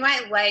 Like you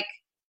might like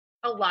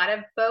a lot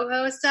of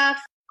boho stuff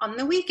on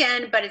the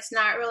weekend, but it's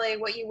not really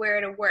what you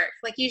wear to work.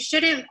 Like you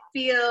shouldn't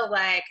feel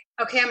like,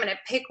 okay, I'm going to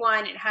pick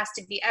one. It has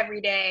to be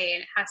every day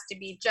and it has to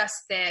be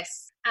just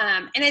this.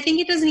 And I think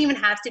it doesn't even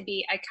have to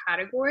be a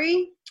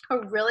category. A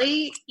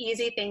really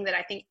easy thing that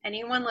I think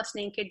anyone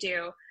listening could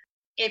do,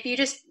 if you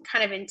just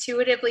kind of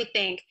intuitively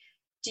think,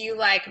 do you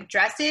like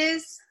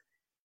dresses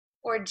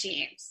or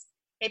jeans?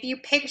 If you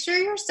picture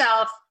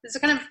yourself, this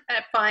is kind of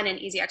a fun and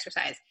easy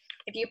exercise.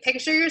 If you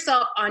picture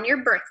yourself on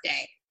your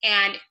birthday,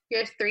 and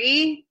your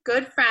 3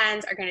 good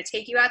friends are going to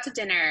take you out to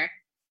dinner,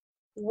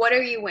 what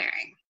are you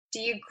wearing? Do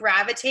you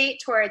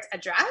gravitate towards a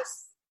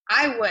dress?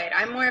 I would.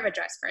 I'm more of a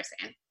dress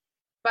person.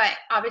 But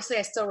obviously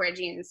I still wear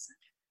jeans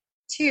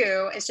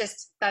too. It's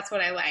just that's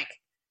what I like.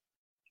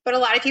 But a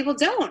lot of people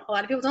don't. A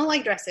lot of people don't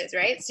like dresses,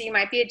 right? So you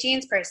might be a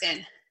jeans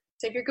person.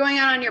 So if you're going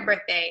out on your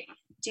birthday,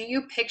 do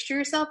you picture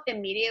yourself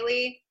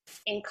immediately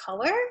in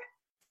color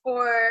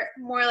or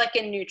more like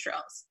in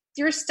neutrals?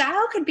 Your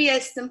style could be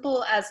as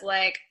simple as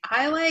like,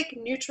 I like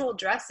neutral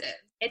dresses.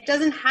 It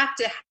doesn't have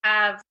to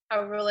have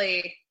a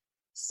really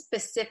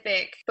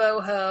specific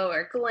boho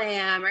or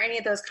glam or any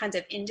of those kinds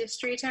of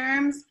industry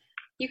terms.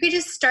 You could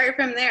just start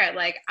from there.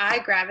 Like I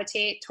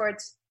gravitate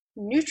towards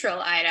neutral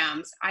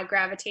items. I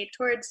gravitate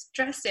towards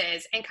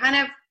dresses, and kind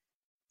of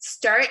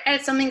start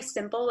at something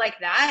simple like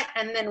that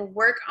and then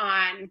work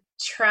on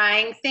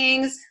trying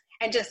things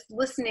and just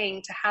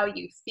listening to how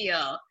you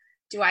feel.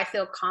 Do I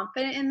feel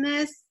confident in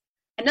this?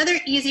 Another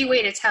easy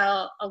way to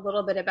tell a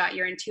little bit about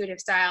your intuitive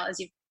style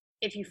is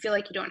if you feel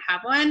like you don't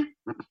have one,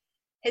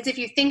 is if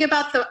you think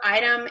about the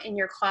item in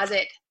your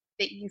closet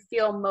that you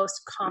feel most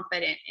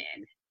confident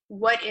in.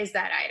 What is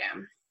that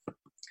item?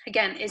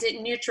 Again, is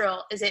it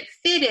neutral? Is it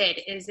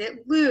fitted? Is it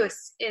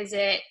loose? Is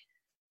it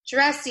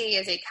dressy?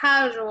 Is it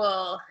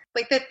casual?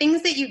 Like the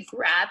things that you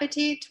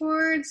gravitate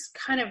towards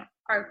kind of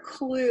are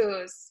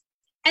clues.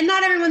 And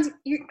not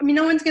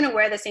no one's going to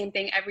wear the same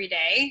thing every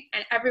day.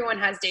 And everyone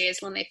has days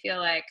when they feel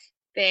like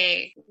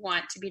they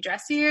want to be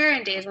dressier,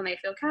 and days when they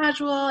feel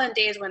casual, and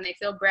days when they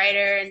feel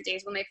brighter, and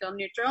days when they feel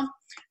neutral.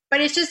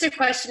 But it's just a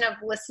question of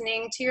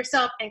listening to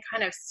yourself and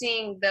kind of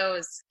seeing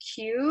those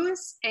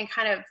cues and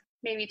kind of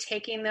maybe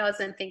taking those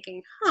and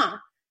thinking,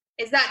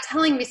 is that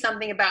telling me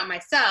something about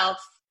myself?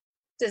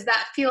 Does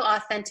that feel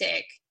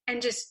authentic?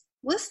 And just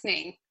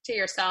listening to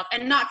yourself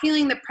and not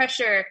feeling the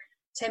pressure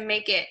to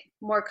make it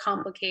more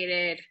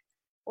complicated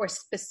or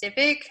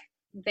specific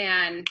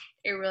than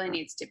it really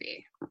needs to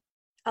be.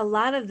 A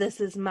lot of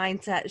this is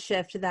mindset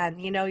shift then.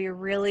 You know, you're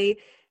really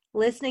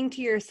listening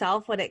to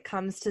yourself when it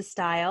comes to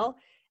style,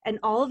 and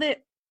all of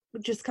it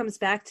just comes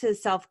back to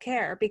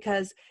self-care,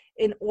 because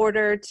in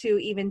order to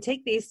even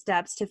take these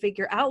steps to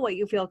figure out what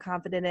you feel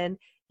confident in,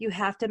 you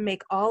have to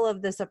make all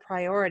of this a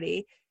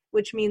priority,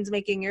 which means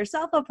making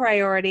yourself a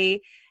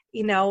priority,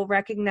 you know,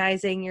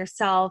 recognizing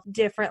yourself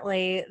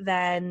differently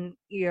than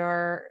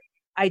your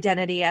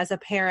identity as a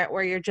parent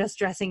where you're just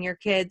dressing your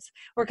kids.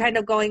 We're kind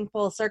of going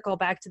full circle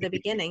back to the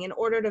beginning. In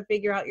order to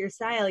figure out your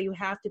style, you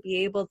have to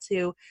be able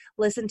to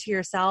listen to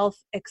yourself,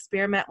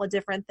 experiment with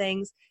different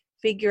things,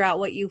 figure out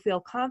what you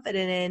feel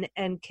confident in,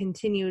 and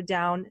continue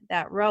down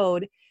that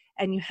road.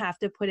 and you have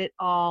to put it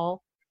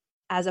all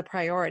as a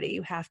priority.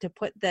 You have to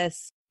put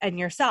this and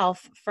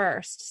yourself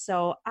first.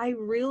 So I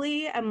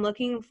really am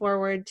looking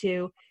forward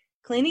to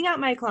cleaning out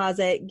my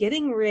closet,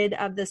 getting rid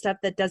of the stuff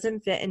that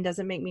doesn't fit and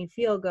doesn't make me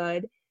feel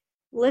good,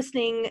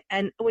 listening.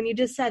 And when you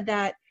just said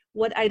that,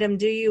 what item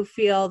do you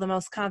feel the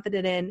most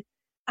confident in?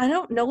 I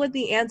don't know what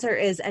the answer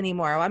is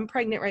anymore. I'm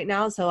pregnant right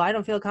now, so I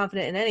don't feel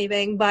confident in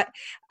anything, but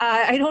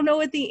I don't know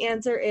what the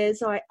answer is.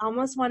 So I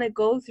almost want to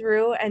go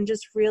through and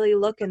just really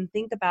look and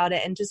think about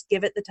it and just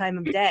give it the time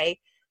of day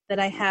that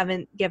I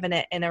haven't given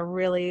it in a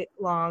really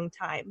long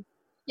time.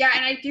 Yeah.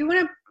 And I do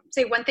want to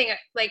say one thing,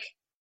 like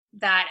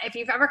that if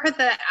you've ever heard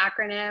the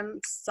acronym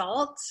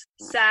SALT,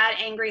 sad,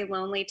 angry,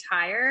 lonely,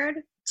 tired,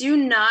 do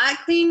not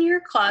clean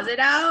your closet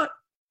out.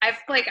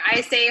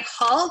 I say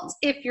halt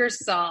if you're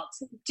salt.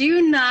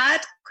 Do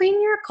not clean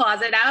your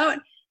closet out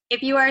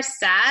if you are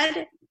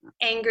sad,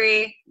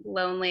 angry,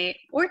 lonely,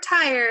 or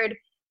tired,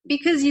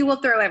 because you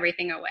will throw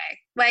everything away.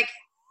 Like,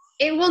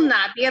 it will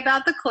not be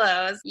about the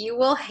clothes. You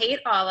will hate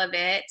all of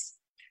it.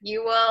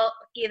 You will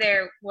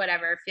either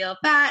feel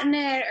fat in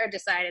it or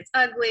decide it's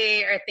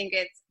ugly or think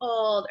it's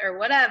old or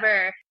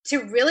whatever.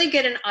 To really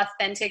get an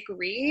authentic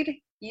read,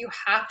 you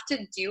have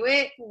to do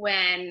it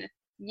when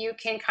you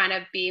can kind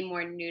of be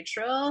more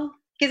neutral,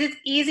 because it's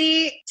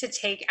easy to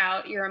take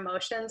out your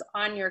emotions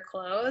on your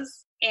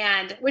clothes.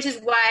 And which is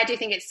why I do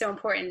think it's so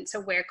important to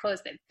wear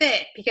clothes that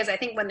fit, because I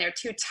think when they're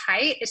too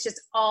tight, it's just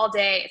all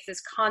day. It's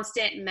this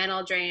constant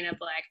mental drain of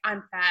like,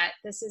 I'm fat.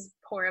 This is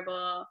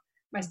horrible.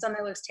 My stomach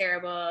looks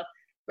terrible,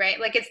 right?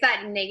 Like, it's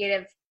that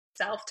negative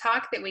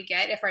self-talk that we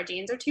get if our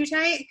jeans are too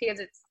tight because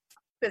it's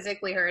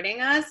physically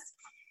hurting us.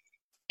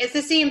 It's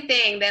the same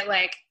thing that,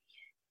 like,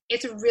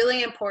 it's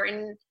really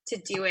important to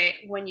do it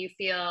when you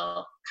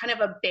feel kind of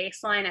a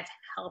baseline of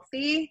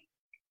healthy,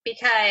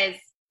 because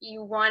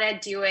you want to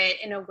do it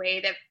in a way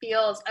that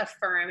feels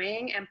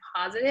affirming and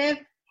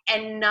positive,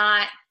 and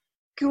not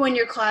go in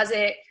your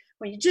closet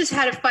when you just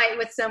had a fight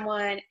with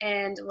someone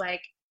and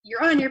like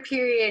you're on your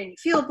period and you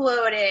feel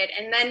bloated,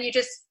 and then you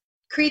just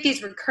create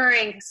these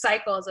recurring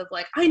cycles of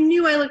like, I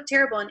knew I looked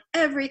terrible in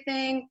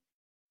everything.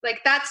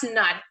 Like, that's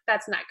not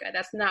good.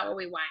 That's not what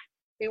we want.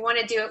 We want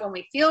to do it when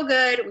we feel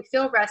good, we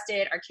feel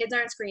rested, our kids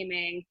aren't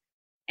screaming,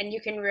 and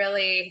you can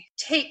really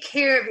take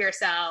care of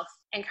yourself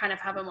and kind of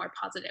have a more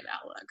positive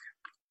outlook.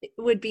 It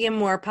would be a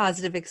more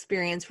positive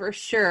experience for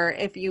sure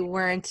if you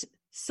weren't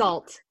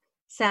salt,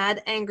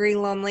 sad, angry,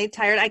 lonely,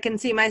 tired. I can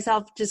see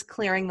myself just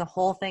clearing the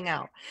whole thing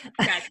out.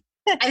 Yes.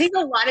 I think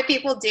a lot of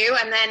people do,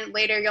 and then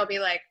later you'll be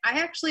like, I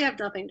actually have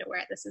nothing to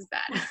wear. This is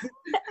bad.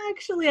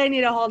 Actually, I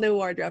need a whole new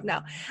wardrobe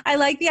now. I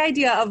like the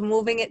idea of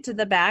moving it to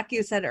the back.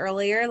 You said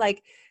earlier,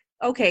 like,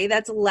 okay,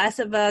 that's less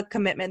of a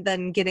commitment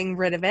than getting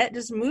rid of it.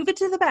 Just move it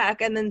to the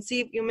back and then see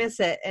if you miss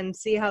it and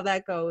see how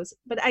that goes.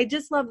 But I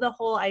just love the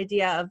whole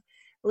idea of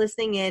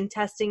listening in,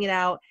 testing it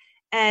out.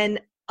 And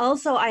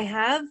also I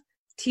have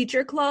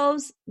teacher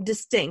clothes,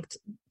 distinct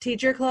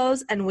teacher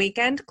clothes and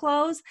weekend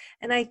clothes.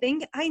 And I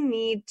think I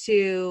need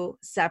to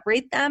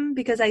separate them,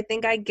 because I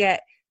think I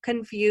get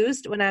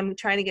confused when I'm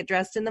trying to get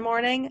dressed in the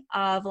morning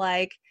of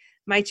like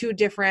my two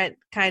different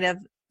kind of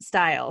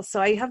styles.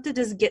 So I have to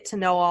just get to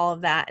know all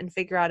of that and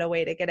figure out a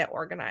way to get it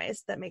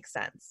organized that makes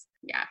sense.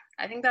 Yeah,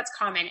 I think that's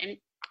common. And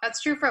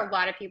that's true for a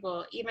lot of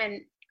people,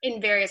 even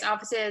in various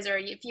offices, or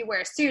if you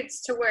wear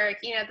suits to work,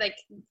 like,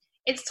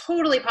 it's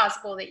totally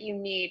possible that you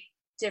need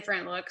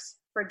different looks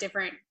for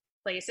different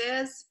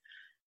places.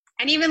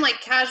 And even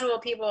like casual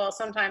people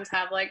sometimes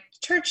have like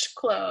church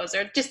clothes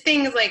or just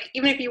things like,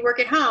 even if you work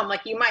at home,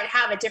 like you might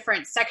have a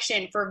different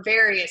section for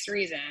various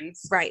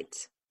reasons. Right.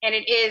 And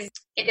it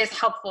is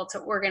helpful to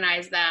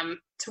organize them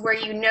to where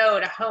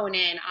to hone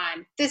in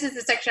on, this is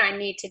the section I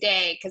need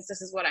today because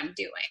this is what I'm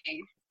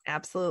doing.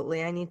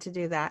 Absolutely. I need to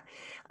do that.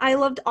 I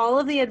loved all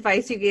of the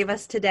advice you gave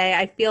us today.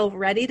 I feel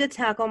ready to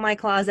tackle my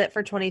closet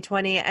for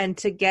 2020 and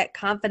to get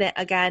confident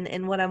again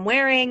in what I'm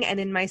wearing and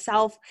in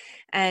myself.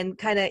 And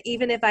kind of,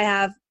 even if I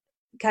have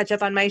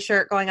ketchup on my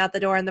shirt going out the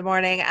door in the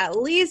morning, at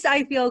least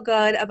I feel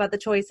good about the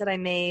choice that I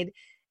made.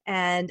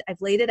 And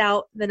I've laid it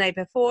out the night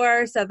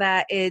before so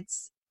that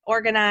it's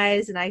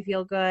organized and I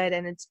feel good.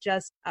 And it's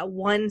just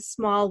one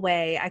small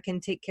way I can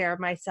take care of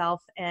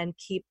myself and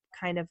keep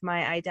kind of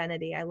my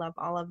identity. I love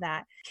all of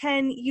that.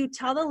 Can you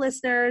tell the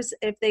listeners,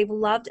 if they've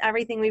loved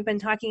everything we've been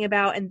talking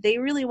about and they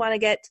really want to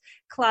get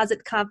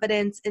closet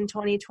confidence in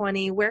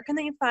 2020, where can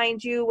they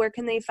find you? Where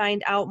can they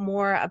find out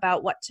more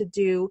about what to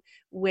do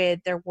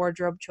with their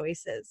wardrobe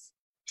choices?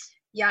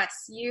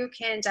 Yes, you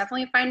can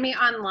definitely find me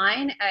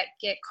online at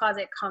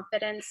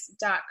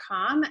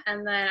getclosetconfidence.com.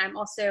 And then I'm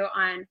also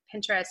on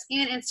Pinterest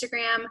and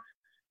Instagram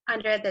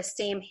under the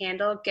same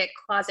handle, Get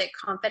Closet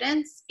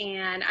Confidence.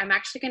 And I'm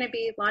actually going to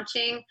be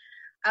launching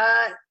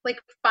like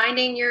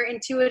finding your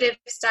intuitive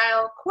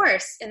style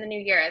course in the new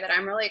year that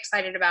I'm really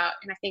excited about.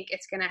 And I think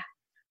it's going to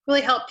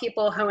really help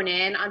people hone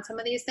in on some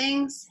of these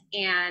things.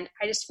 And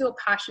I just feel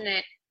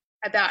passionate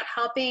about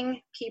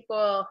helping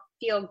people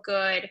feel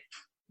good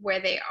where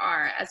they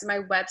are. As my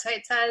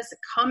website says,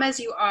 come as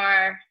you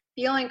are,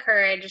 feel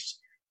encouraged,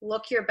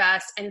 look your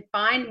best, and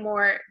find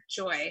more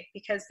joy,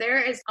 because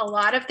there is a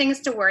lot of things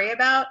to worry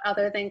about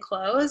other than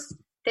clothes.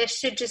 This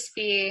should just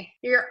be,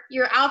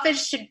 your outfit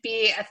should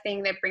be a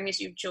thing that brings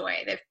you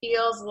joy, that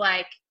feels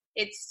like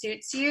it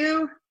suits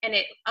you and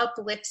it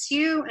uplifts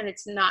you and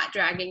it's not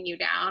dragging you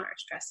down or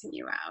stressing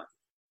you out.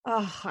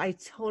 Oh, I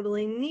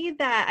totally need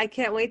that. I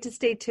can't wait to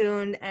stay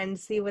tuned and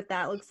see what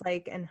that looks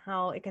like and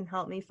how it can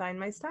help me find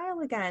my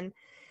style again.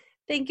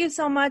 Thank you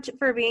so much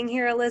for being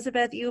here,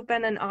 Elizabeth. You've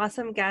been an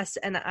awesome guest,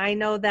 and I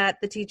know that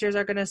the teachers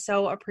are going to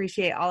so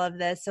appreciate all of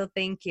this, so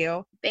thank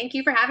you. Thank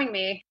you for having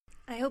me.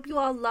 I hope you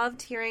all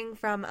loved hearing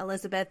from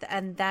Elizabeth,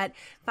 and that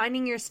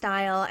finding your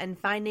style and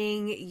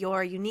finding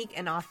your unique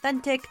and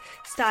authentic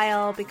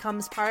style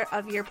becomes part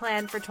of your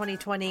plan for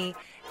 2020.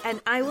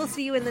 And I will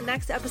see you in the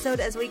next episode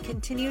as we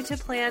continue to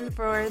plan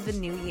for the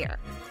new year.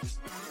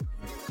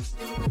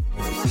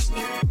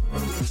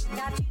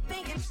 Gotcha.